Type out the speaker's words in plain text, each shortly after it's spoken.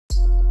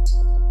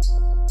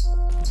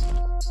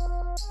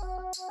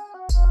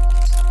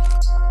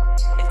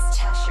It's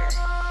Tasher.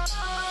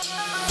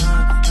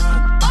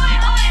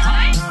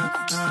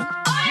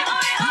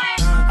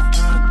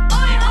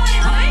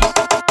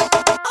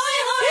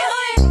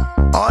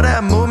 All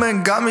that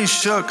movement got me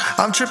shook.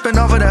 I'm tripping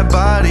off of that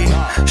body.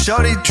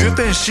 Shawty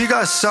dripping, she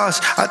got sauce.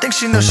 I think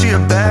she knows she a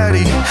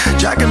baddie.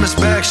 Jacking Miss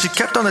back, she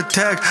kept on the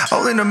tag,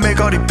 only to make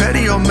all the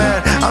petty or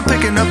mad. I'm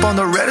picking up on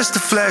the reddest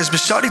of flags, but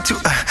Shawty too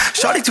bad.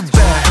 Shawty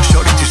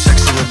too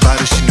sexy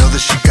about it. She know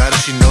that she got it.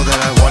 She know that